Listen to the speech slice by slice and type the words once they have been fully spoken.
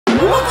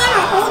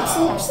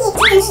粉丝 Pk，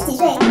 今年是几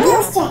岁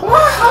？6岁。哇，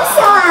好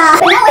小啊！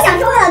本来我想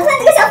说话了，突然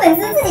这个小粉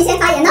丝自己先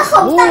发言，那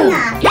好棒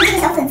啊！那这个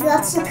小粉丝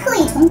是特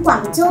意从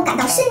广州赶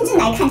到深圳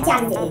来看架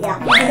子姐姐的，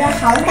我觉得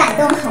好感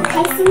动，好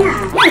开心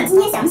啊！那你今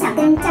天想不想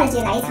跟架子姐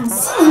姐来一场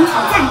心灵挑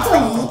战做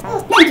泥？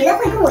那你觉得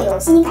会跟我有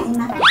心灵感应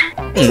吗？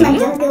为什么你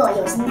觉得会跟我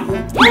有心灵感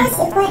应？我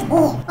喜欢你。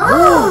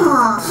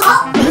哦，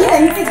好，每一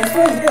人自己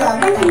说一个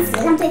关键词，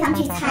让对方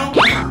去猜。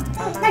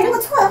好，那如果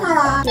错的话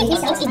呢，有一些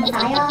小惩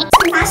罚哟。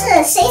惩罚是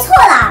谁错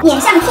了，脸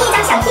上贴一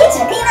张小贴纸，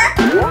可以吗？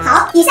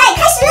好，比赛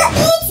开始。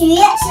第一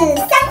局是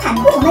3款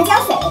不同的胶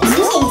水，琪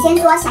琪你先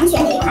说，想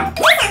选哪一款？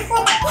我想喝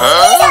的。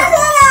你想喝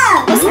的？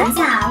我想一下，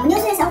我们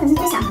6岁的小粉丝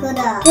最想喝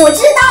的，我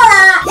知道了。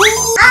1、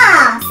2、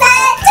3，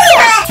这一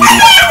款。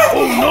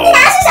你拿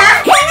的是啥？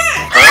可乐。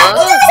啊，你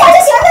这么小就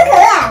喜欢喝可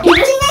乐？你不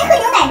是应该喝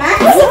牛奶吗？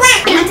不喜欢。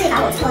那这一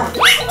把我错了。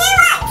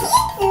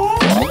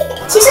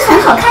其实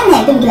很好看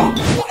呢，对不对？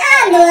第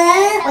2轮，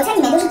我猜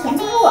里面都是甜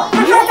醋物，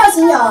看它的造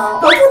型有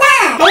狗兔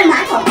蛋，还有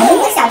马桶，还有一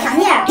个小糖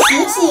粒儿。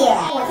琪琪，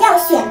我要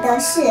选的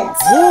是金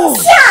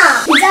笑，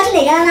你知道是哪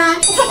个了吗？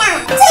我猜到了，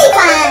这一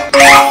款。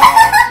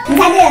你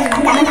猜对了是吧？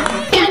你敢不敢打开？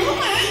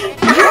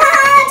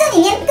这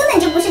里面根本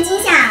就不是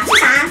金夏，是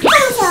啥？泡沫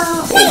球。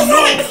那你猜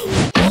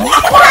哪？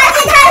哇，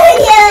这太会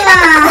贴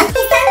了！第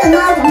3轮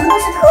呢，总之都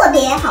是特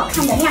别好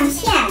看的亮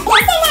片，有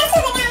圣诞树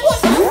的亮片、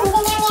红的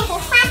亮片和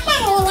花瓣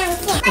的亮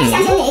片。那你想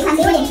选哪一款？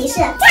给我点提示。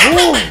这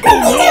款。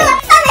你这个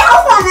范围好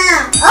广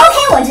啊。OK，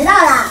 我知道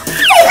了，这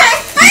款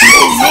啊，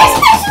实在是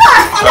太爽了。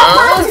难道花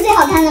不是最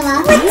好看的吗？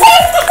我真的是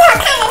最好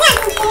看的，亮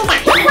晶晶的。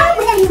花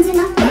不亮晶晶吗？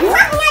花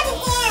不亮晶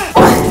晶。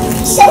哇，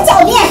神狡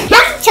辩！好，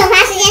惩罚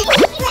时间。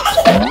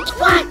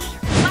哇，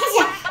开始。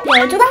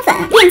有珠光粉、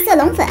变色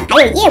龙粉，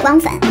还有夜光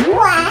粉。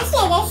我选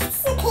的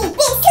是可以变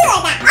色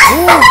的。可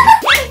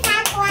以发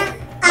光。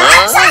啊？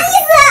啥意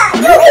思？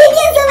又可以变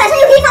色，晚上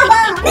又可以发光？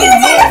没有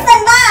这样的粉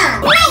吧？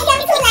那你扔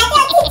出来就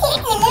要贴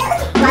贴纸。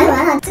完了完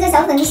了，这个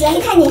小粉丝实在是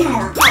太厉害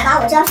了。好吧，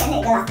我知道选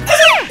哪个了。开始，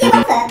夜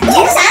光粉。你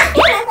选的啥？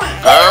夜光粉。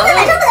夜光粉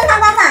晚上不能发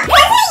光吧？晚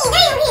上你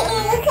那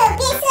有可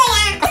变色呀。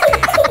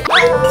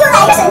又来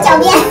一个神狡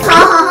辩。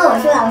好，我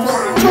输了。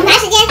惩罚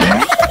时间。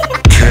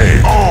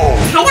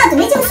材料准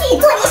备就绪，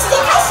做泥时间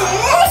开始。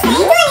谁做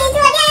泥做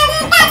这样的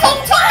大锤子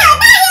锤脑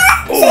袋呀？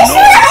谁输了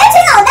还要锤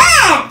脑袋？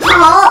好，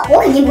我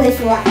肯定不会输。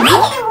我也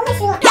觉得不会输。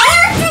来呀，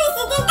做泥时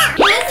间到。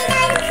我要先倒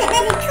可乐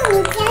的透明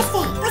胶水，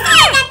我再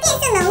加变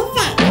色龙粉，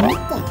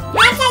我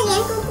要加圆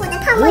鼓鼓的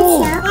泡沫球，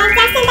我要加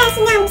圣诞树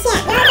亮片，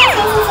我要加成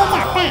泥水搅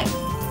拌。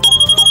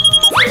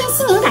今天心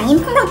灵感应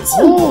碰到劲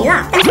敌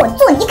了，但是我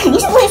做泥肯定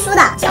是不会输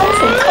的。胶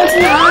水倒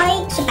进来，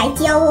是白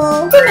胶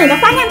哦。最美的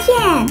花亮片，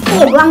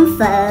夜光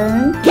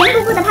粉，圆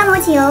鼓鼓的泡沫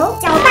球，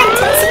搅拌成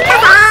型的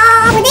好。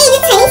我的已经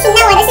成型了，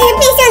我的是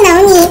变色龙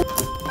泥。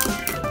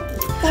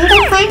圆个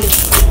花，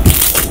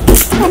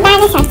我搭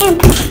个小帐篷。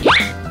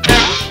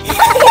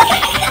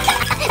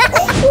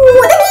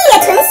我的泥也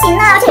成型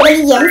了，而且我的泥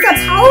颜色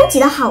超级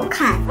的好看。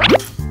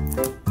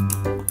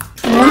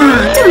哇，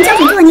这种胶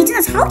水做的泥真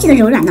的超级的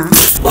柔软呢。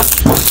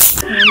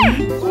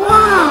哇，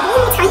好有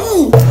才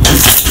艺！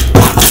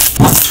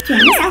卷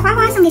个小花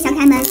花送给小可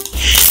爱们。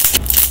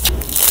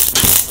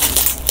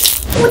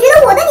我觉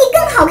得我的泥更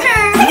好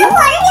看，可是我的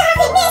泥还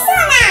可以变色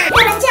呢。要不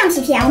然这样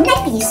皮皮啊，我们来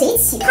比谁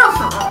起泡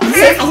好，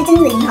谁才是真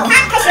正的赢好不好？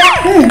开始。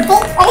我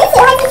的喜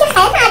欢就是很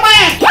好的，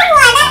看我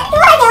的多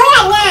柔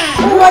软呐！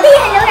我的也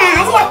很柔软，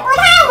而且我的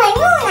还稳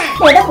路呢。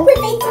我的不会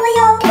飞作哟，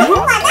可是我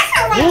的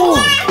好玩呀。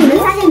你们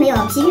发现没有，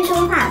皮皮说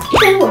的话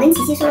跟我跟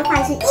琪琪说的话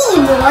是一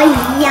模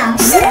一样，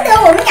深得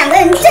我们2个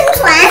人真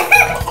传。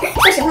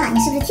说实话，你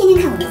是不是天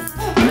天看我们？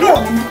爱我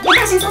们呢？要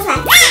大声说出来。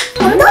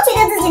我们都觉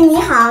得自己的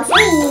泥好，所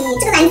以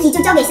这个难题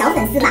就交给小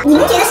粉丝吧。你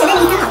们觉得谁的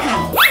泥才好